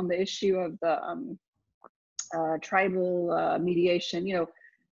long, but on the issue of the tribal mediation, you know,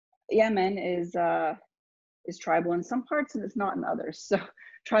 Yemen is tribal in some parts and it's not in others.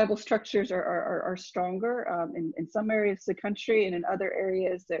 tribal structures are stronger in some areas of the country, and in other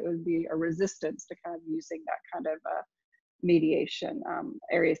areas there would be a resistance to kind of using that kind of mediation,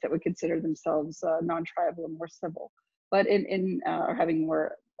 areas that would consider themselves non-tribal and more civil, but or having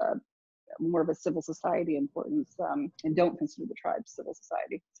more of a civil society importance, and don't consider the tribes civil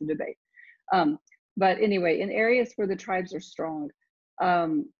society. It's a debate. But anyway, in areas where the tribes are strong,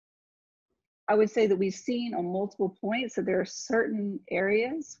 I would say that we've seen on multiple points that there are certain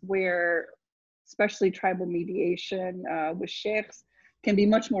areas where, especially tribal mediation with sheikhs, can be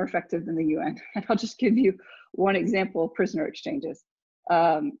much more effective than the UN. And I'll just give you one example of prisoner exchanges.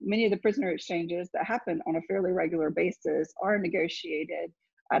 Many of the prisoner exchanges that happen on a fairly regular basis are negotiated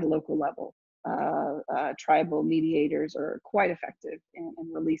at a local level. Tribal mediators are quite effective in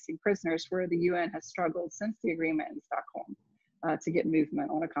releasing prisoners, where the UN has struggled since the agreement in Stockholm to get movement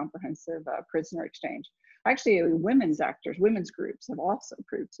on a comprehensive prisoner exchange. Actually, women's actors, women's groups have also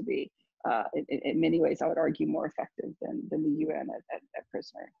proved to be, in many ways, I would argue, more effective than the UN at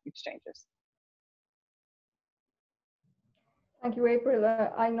prisoner exchanges. Thank you, April.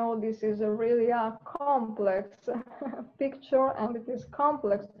 I know this is a really complex picture, and it is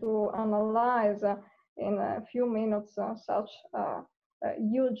complex to analyze in a few minutes such a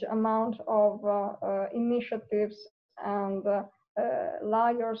huge amount of initiatives and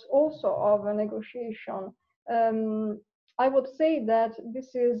layers also of a negotiation. I would say that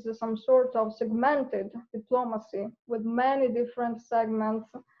this is some sort of segmented diplomacy with many different segments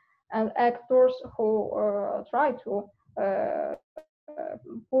and actors who try to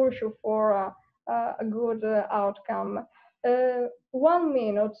push for a good outcome. 1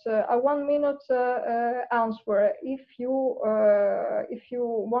 minute, a 1 minute answer. If you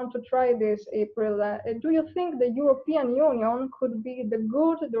want to try this, April, do you think the European Union could be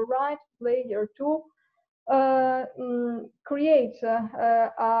the right player to create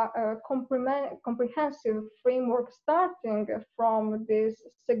a comprehensive framework starting from this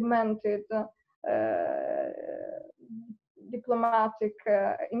segmented diplomatic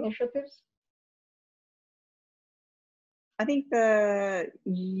initiatives? I think the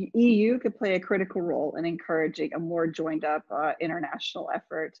EU could play a critical role in encouraging a more joined up international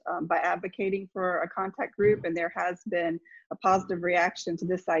effort by advocating for a contact group. And there has been a positive reaction to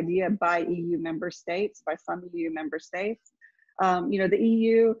this idea by EU member states, by some EU member states. The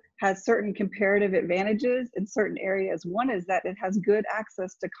EU has certain comparative advantages in certain areas. One is that it has good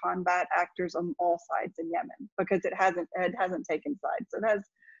access to combat actors on all sides in Yemen, because it hasn't taken sides. So it has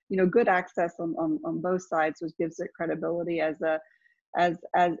good access on both sides, which gives it credibility as a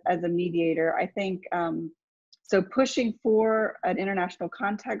mediator. I think so. Pushing for an international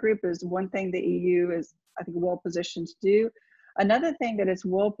contact group is one thing the EU is, I think, well positioned to do. Another thing that it's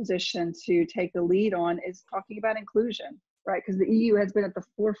well positioned to take the lead on is talking about inclusion, right? Because the EU has been at the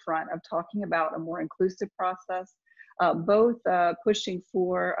forefront of talking about a more inclusive process, both pushing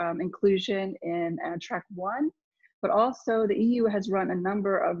for inclusion in track 1, but also the EU has run a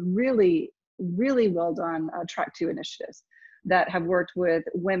number of really, really well done track 2 initiatives that have worked with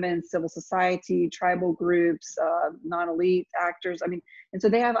women, civil society, tribal groups, non-elite actors. I mean, and so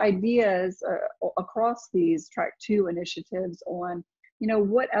they have ideas across these track 2 initiatives on,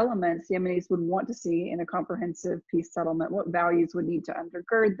 what elements Yemenis would want to see in a comprehensive peace settlement, what values would need to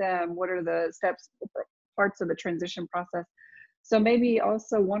undergird them, what are the steps, parts of the transition process. So maybe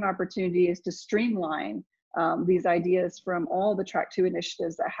also one opportunity is to streamline these ideas from all the track 2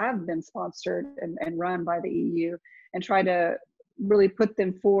 initiatives that have been sponsored and run by the EU, and try to really put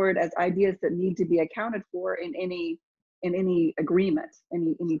them forward as ideas that need to be accounted for in any agreement,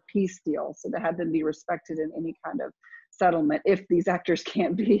 any peace deal, so to have them be respected in any kind of settlement. If these actors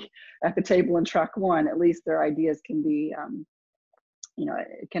can't be at the table in track 1, at least their ideas can be,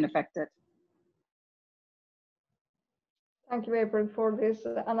 it can affect it. Thank you, April, for this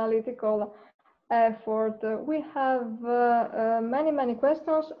analytical effort. We have many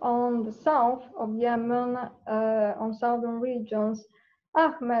questions on the south of Yemen, on southern regions.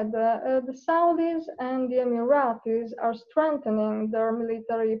 Ahmed, the Saudis and the Emiratis are strengthening their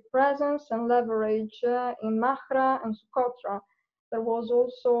military presence and leverage in Mahra and Socotra. There was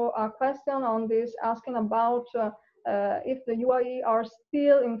also a question on this asking about if the UAE are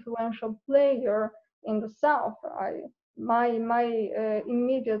still influential player in the south. My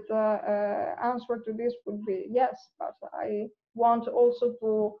immediate answer to this would be yes, but I want also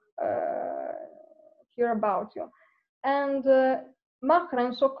to hear about you. And Mahra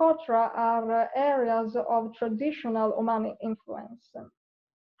and Socotra are areas of traditional Omani influence.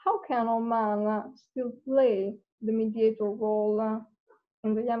 How can Oman still play the mediator role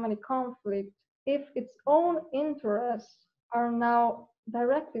in the Yemeni conflict if its own interests are now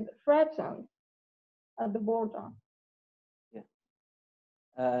directly threatened at the border. Yeah.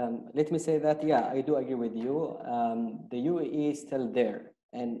 Let me say that, yeah, I do agree with you. The UAE is still there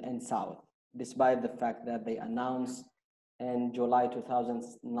in South, despite the fact that they announced in July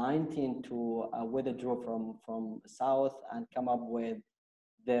 2019 to withdraw from South and come up with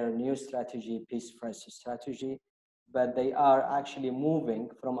their new strategy, peace first strategy. But they are actually moving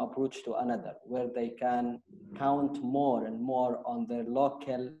from approach to another, where they can count more and more on their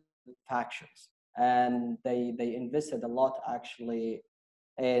local factions. And they invested a lot actually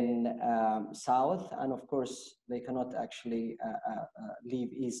in South, and of course they cannot actually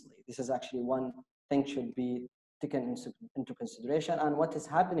leave easily. This is actually one thing should be taken into consideration. And what is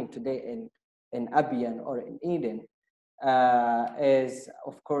happening today in Abiyan or in Eden is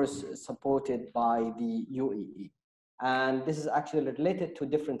of course supported by the UAE. And this is actually related to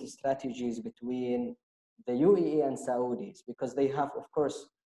different strategies between the UAE and Saudis, because they have, of course,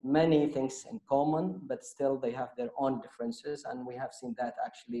 many things in common, but still they have their own differences. And we have seen that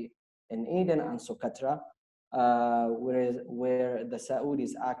actually in Eden and Socotra, where the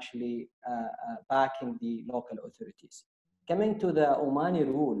Saudis actually backing the local authorities. Coming to the Omani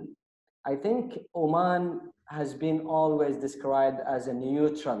rule, I think Oman has been always described as a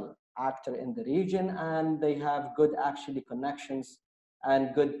neutral actor in the region, and they have good actually connections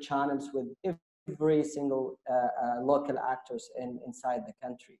and good channels with every single local actors inside the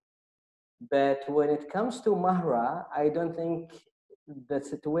country. But when it comes to Mahra, I don't think the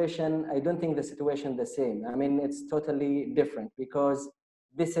situation the same. I mean, it's totally different, because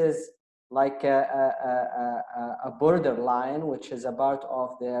this is like a borderline, which is a part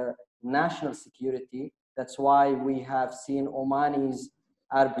of their national security. That's why we have seen Omanis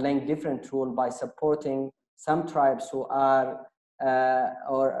are playing different role by supporting some tribes who are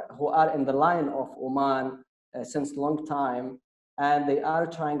or who are in the line of Oman since long time, and they are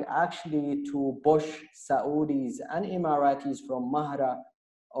trying actually to push Saudis and Emiratis from Mahra,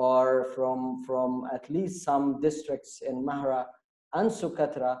 or from at least some districts in Mahra and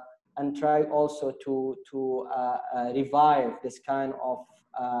Socotra, and try also to revive this kind of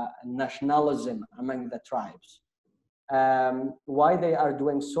nationalism among the tribes. Why they are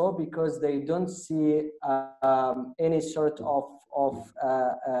doing so? Because they don't see any sort of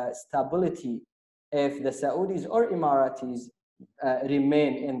stability if the Saudis or Emiratis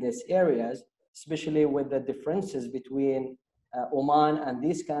remain in these areas, especially with the differences between Oman and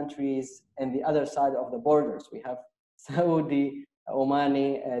these countries and the other side of the borders. We have Saudi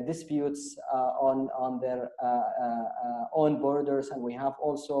Omani disputes on their own borders, and we have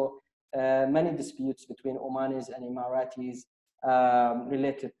also many disputes between Omanis and Emiratis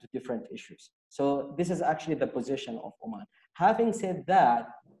related to different issues. So this is actually the position of Oman. Having said that,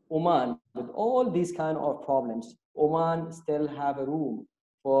 Oman, with all these kind of problems, Oman still have a room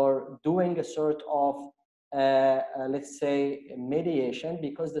for doing a sort of, let's say, mediation,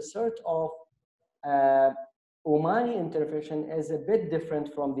 because the sort of Omani intervention is a bit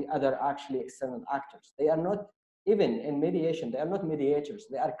different from the other actually external actors. They are not, even in mediation, they are not mediators,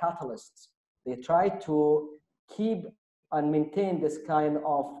 they are catalysts. They try to keep and maintain this kind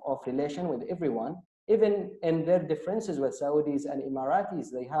of relation with everyone. Even in their differences with Saudis and Emiratis,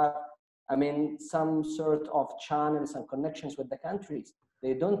 they have, I mean, some sort of channels and connections with the countries.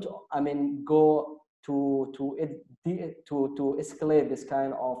 They don't, I mean, go to escalate this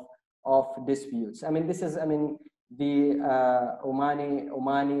kind of disputes. I mean, this is, I mean, the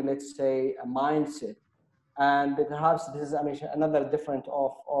Omani, let's say, a mindset. And perhaps this is, I mean, another different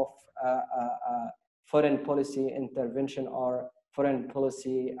of foreign policy intervention or foreign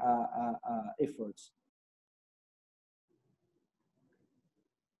policy efforts.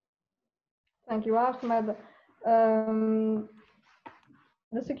 Thank you, Ahmed.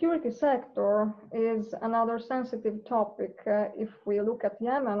 The security sector is another sensitive topic if we look at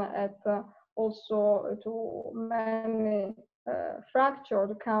Yemen, at also to many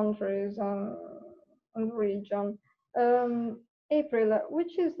fractured countries and region. April,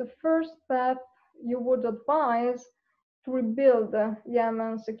 which is the first step you would advise to rebuild the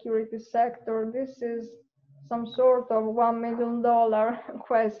Yemen security sector? This is some sort of $1 million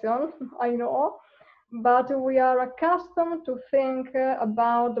question, I know. But we are accustomed to think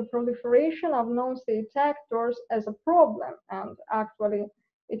about the proliferation of non-state actors as a problem, and actually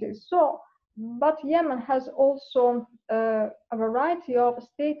it is so. But Yemen has also a variety of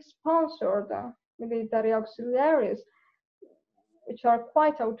state-sponsored military auxiliaries, which are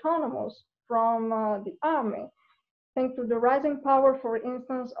quite autonomous from the army. Think to the rising power, for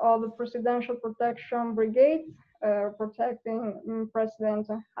instance, of the Presidential Protection Brigade protecting President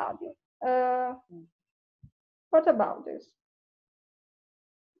Hadi. What about this?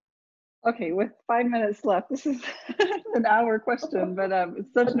 Okay, with 5 minutes left, this is an hour question, but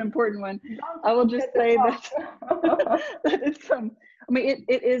it's such an important one. I will just say that, that it's I mean,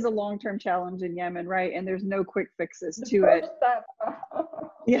 it is a long-term challenge in Yemen, right? And there's no quick fixes to it.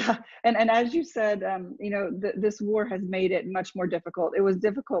 Yeah, and as you said, you know, this war has made it much more difficult. It was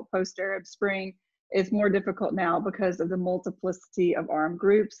difficult post-Arab Spring. It's more difficult now because of the multiplicity of armed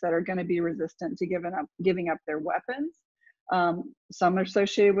groups that are going to be resistant to giving up their weapons. Some are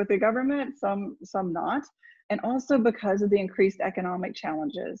associated with the government, some not, and also because of the increased economic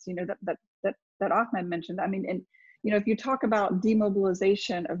challenges, you know, that Ahmed mentioned. I mean, and you know, if you talk about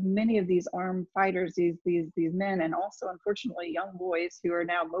demobilization of many of these armed fighters, these men, and also unfortunately young boys who are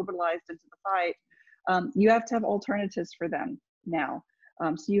now mobilized into the fight, you have to have alternatives for them now.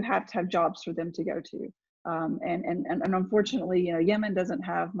 So you have to have jobs for them to go to. And unfortunately, you know, Yemen doesn't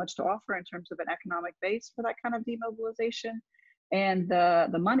have much to offer in terms of an economic base for that kind of demobilization. And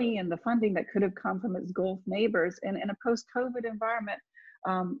the money and the funding that could have come from its Gulf neighbors in a post-COVID environment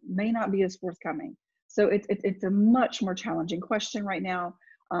may not be as forthcoming. So it's a much more challenging question right now.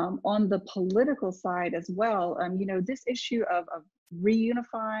 On the political side as well, you know, this issue of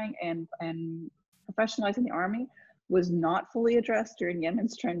reunifying and professionalizing the army was not fully addressed during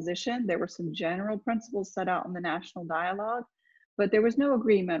Yemen's transition. There were some general principles set out in the national dialogue, but there was no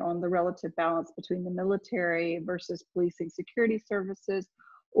agreement on the relative balance between the military versus policing security services,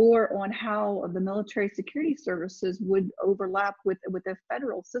 or on how the military security services would overlap with the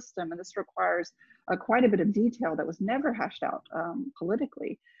federal system. And this requires quite a bit of detail that was never hashed out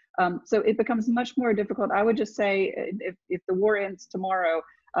politically. So it becomes much more difficult. I would just say if the war ends tomorrow,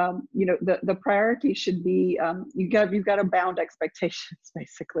 you know, the priority should be, you've got to bound expectations,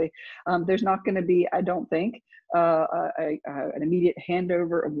 basically. There's not going to be, I don't think, an immediate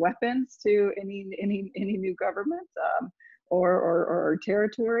handover of weapons to any new government or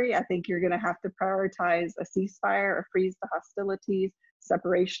territory. I think you're going to have to prioritize a ceasefire, a freeze to hostilities,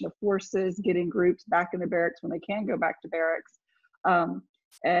 separation of forces, getting groups back in the barracks when they can go back to barracks.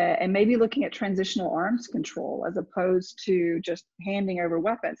 And maybe looking at transitional arms control as opposed to just handing over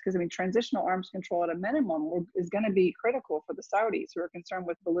weapons. Because I mean, transitional arms control at a minimum is going to be critical for the Saudis, who are concerned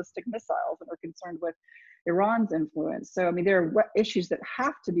with ballistic missiles and are concerned with Iran's influence. So I mean, there are issues that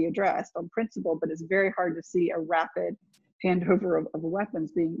have to be addressed on principle, but it's very hard to see a rapid handover of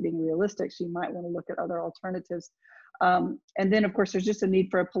weapons being realistic. So you might want to look at other alternatives. And then, of course, there's just a need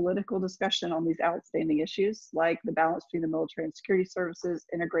for a political discussion on these outstanding issues, like the balance between the military and security services,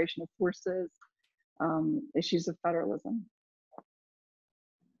 integration of forces, issues of federalism.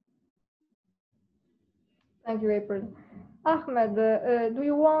 Thank you, April. Ahmed, do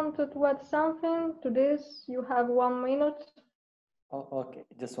you want to add something to this? You have 1 minute. Oh, okay,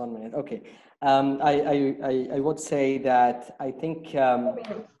 just 1 minute. Okay, I would say that I think.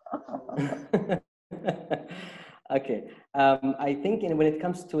 Okay, I think when it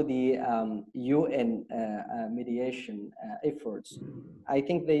comes to the UN mediation efforts, I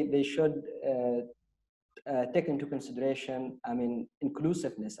think they should take into consideration, I mean,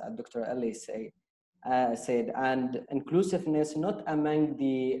 inclusiveness, as Dr. Ali said, and inclusiveness not among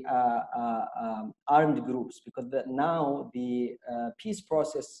the armed groups, because now the peace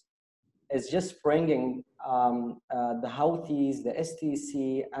process is just bringing the Houthis, the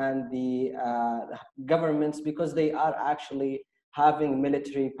STC, and the governments, because they are actually having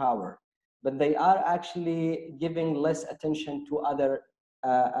military power, but they are actually giving less attention to other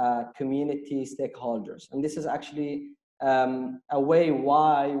community stakeholders. And this is actually a way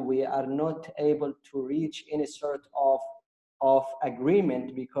why we are not able to reach any sort of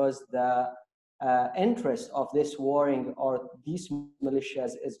agreement, because the interest of this warring or these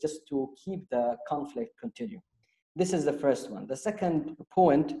militias is just to keep the conflict continue. This is the first one. The second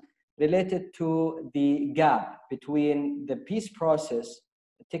point related to the gap between the peace process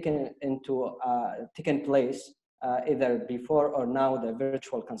taken place either before or now, the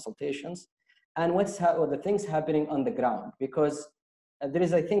virtual consultations, and the things happening on the ground, because there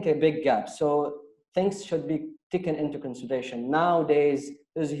is, I think, a big gap. So things should be taken into consideration. Nowadays,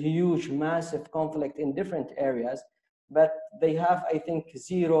 there's a huge, massive conflict in different areas, but they have, I think,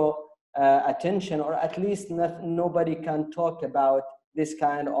 zero attention, or at least nobody can talk about this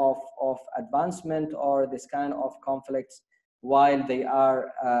kind of advancement or this kind of conflicts while they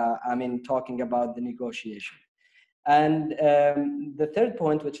are, I mean, talking about the negotiation. And the third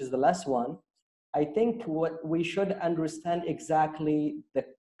point, which is the last one, I think what we should understand exactly the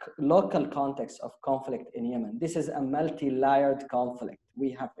local context of conflict in Yemen. This is a multi-layered conflict.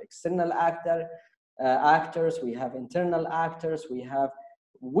 We have external actors, we have internal actors, we have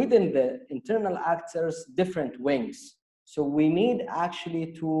within the internal actors different wings. So we need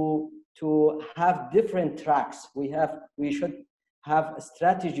actually to to have different tracks. We should have a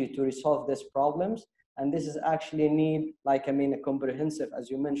strategy to resolve these problems. And this is actually need, like, I mean, a comprehensive, as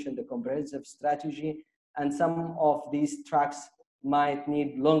you mentioned, a comprehensive strategy. And some of these tracks might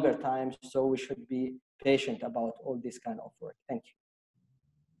need longer time. So we should be patient about all this kind of work. Thank you.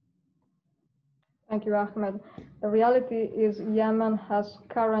 Thank you, Ahmed. The reality is Yemen has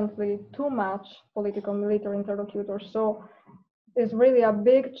currently too much political military interlocutors. So it's really a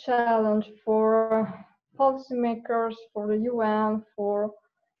big challenge for policymakers, for the UN, for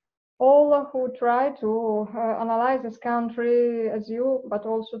all who try to analyze this country as you, but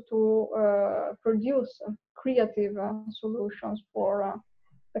also to produce creative solutions for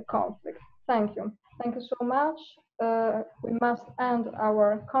the conflict. Thank you. Thank you so much. We must end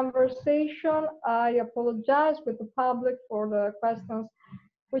our conversation. I apologize with the public for the questions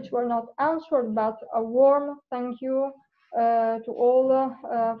which were not answered, but a warm thank you to all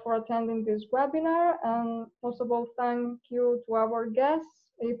for attending this webinar. And most of all, thank you to our guests,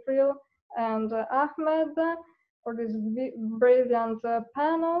 April and Ahmed, for this brilliant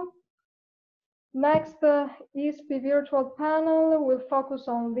panel. Next ISPI virtual panel will focus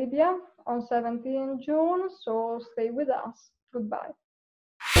on Libya on 17 June, so stay with us. Goodbye.